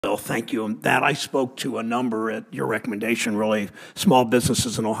bill. Thank you. And that I spoke to a number at your recommendation, really, small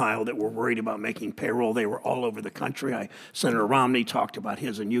businesses in Ohio that were worried about making payroll. They were all over the country. Senator Romney talked about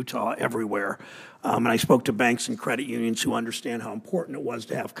his in Utah, everywhere. And I spoke to banks and credit unions who understand how important it was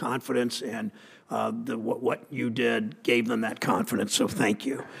to have confidence, and what you did gave them that confidence, so thank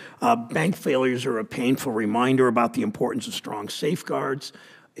you. Bank failures are a painful reminder about the importance of strong safeguards.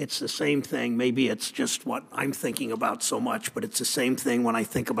 It's the same thing. Maybe it's just what I'm thinking about so much, but it's the same thing when I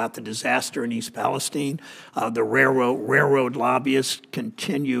think about the disaster in East Palestine. The railroad lobbyists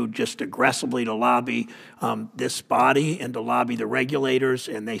continue just aggressively to lobby this body and to lobby the regulators,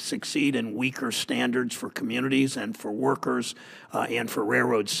 and they succeed in weaker standards for communities and for workers and for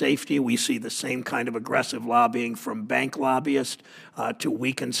railroad safety. We see the same kind of aggressive lobbying from bank lobbyists to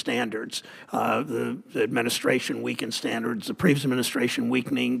weaken standards. The administration weakened standards, the previous administration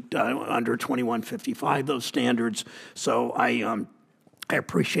weakening under 2155 those standards. So I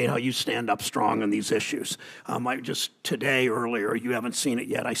appreciate how you stand up strong on these issues. Just today, earlier, you haven't seen it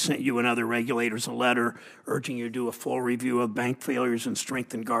yet, I sent you and other regulators a letter urging you to do a full review of bank failures and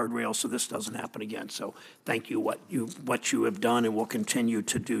strengthen guardrails so this doesn't happen again. So thank you what you have done and will continue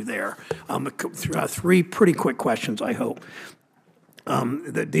to do there. Three pretty quick questions, I hope.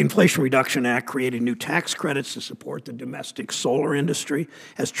 The Inflation Reduction Act created new tax credits to support the domestic solar industry.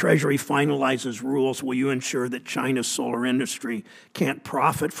 As Treasury finalizes rules, will you ensure that China's solar industry can't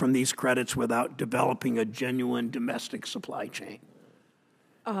profit from these credits without developing a genuine domestic supply chain?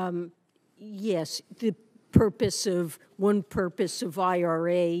 Yes. One purpose of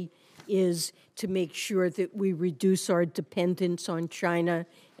IRA is to make sure that we reduce our dependence on China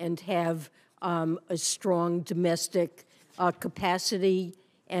and have a strong domestic capacity,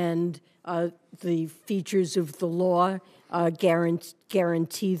 and the features of the law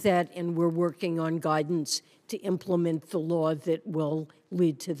guarantee that, and we're working on guidance to implement the law that will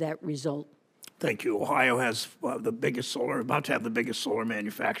lead to that result. Thank you. Ohio has about to have the biggest solar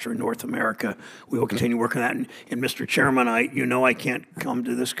manufacturer in North America. We will continue working on that. And Mr. Chairman, I can't come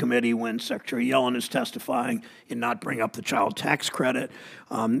to this committee when Secretary Yellen is testifying and not bring up the child tax credit.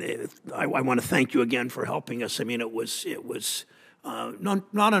 I want to thank you again for helping us. I mean, it was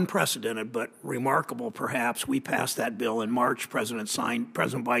not unprecedented, but remarkable, perhaps. We passed that bill in March. President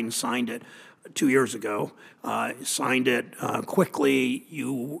Biden signed it 2 years ago, signed it quickly.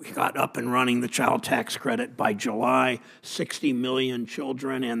 You got up and running the child tax credit by July. 60 million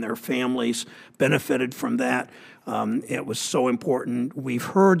children and their families benefited from that. It was so important. We've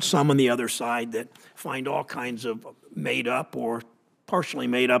heard some on the other side that find all kinds of made up or partially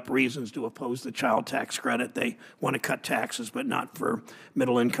made up reasons to oppose the child tax credit. They want to cut taxes, but not for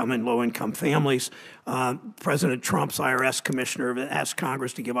middle income and low income families. President Trump's IRS commissioner asked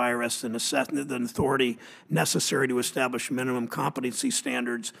Congress to give IRS the authority necessary to establish minimum competency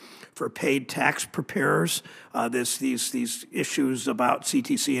standards for paid tax preparers. These issues about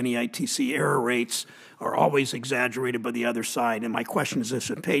CTC and EITC error rates are always exaggerated by the other side. And my question is this: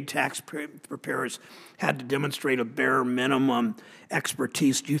 if paid tax preparers had to demonstrate a bare minimum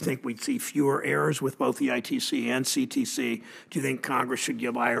expertise, do you think we'd see fewer errors with both EITC and CTC? Do you think Congress should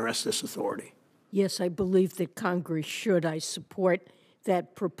give IRS this authority? Yes, I believe that Congress should. I support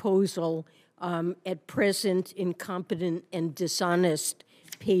that proposal. At present, incompetent and dishonest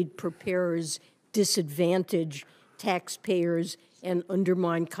paid preparers disadvantage taxpayers and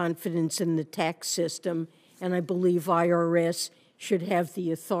undermine confidence in the tax system. And I believe IRS should have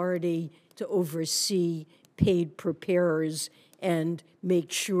the authority to oversee paid preparers and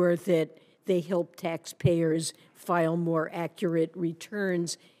make sure that they help taxpayers file more accurate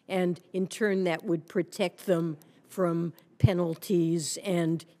returns. And in turn, that would protect them from penalties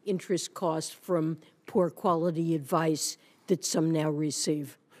and interest costs from poor quality advice that some now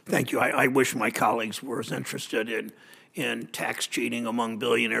receive. Thank you. I wish my colleagues were as interested in tax cheating among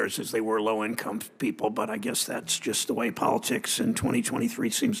billionaires as they were low-income people, but I guess that's just the way politics in 2023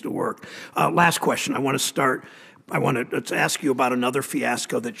 seems to work. Last question. I want to ask you about another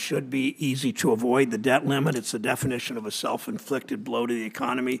fiasco that should be easy to avoid, the debt limit. It's the definition of a self-inflicted blow to the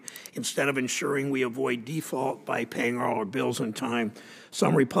economy. Instead of ensuring we avoid default by paying all our bills on time,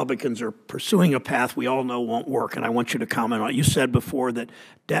 some Republicans are pursuing a path we all know won't work, and I want you to comment on it. You said before that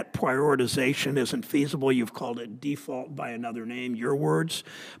debt prioritization isn't feasible. You've called it default by another name, your words.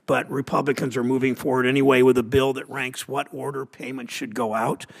 But Republicans are moving forward anyway with a bill that ranks what order payments should go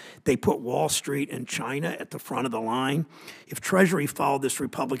out. They put Wall Street and China at the front of the line. If Treasury followed this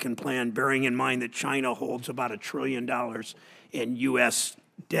Republican plan, bearing in mind that China holds about $1 trillion in U.S.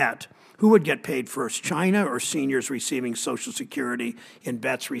 debt, who would get paid first, China or seniors receiving Social Security and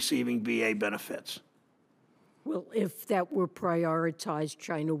vets receiving VA benefits? Well, if that were prioritized,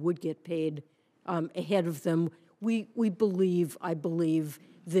 China would get paid ahead of them. I believe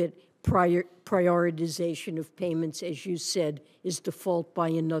that prioritization of payments, as you said, is default by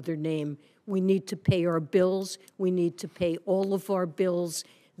another name. We need to pay our bills. We need to pay all of our bills.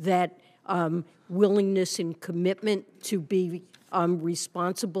 That willingness and commitment to be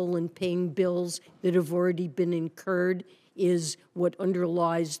responsible in paying bills that have already been incurred is what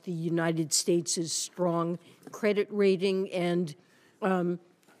underlies the United States' strong credit rating, and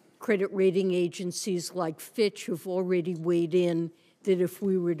credit rating agencies like Fitch have already weighed in that if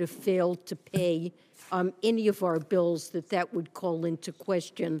we were to fail to pay any of our bills, that would call into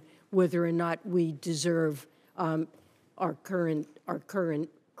question whether or not we deserve our current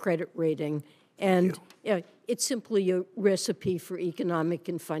credit rating. And it's simply a recipe for economic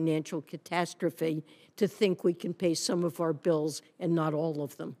and financial catastrophe to think we can pay some of our bills and not all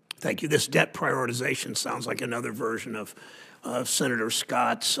of them. Thank you. This debt prioritization sounds like another version of Senator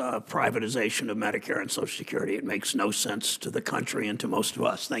Scott's privatization of Medicare and Social Security. It makes no sense to the country and to most of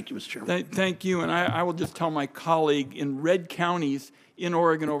us. Thank you, Mr. Chairman. Thank you. And I will just tell my colleague, in red counties in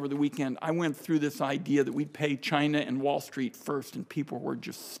Oregon over the weekend, I went through this idea that we'd pay China and Wall Street first, and people were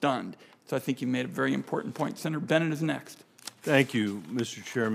just stunned. So I think you made a very important point. Senator Bennett is next. Thank you, Mr. Chairman.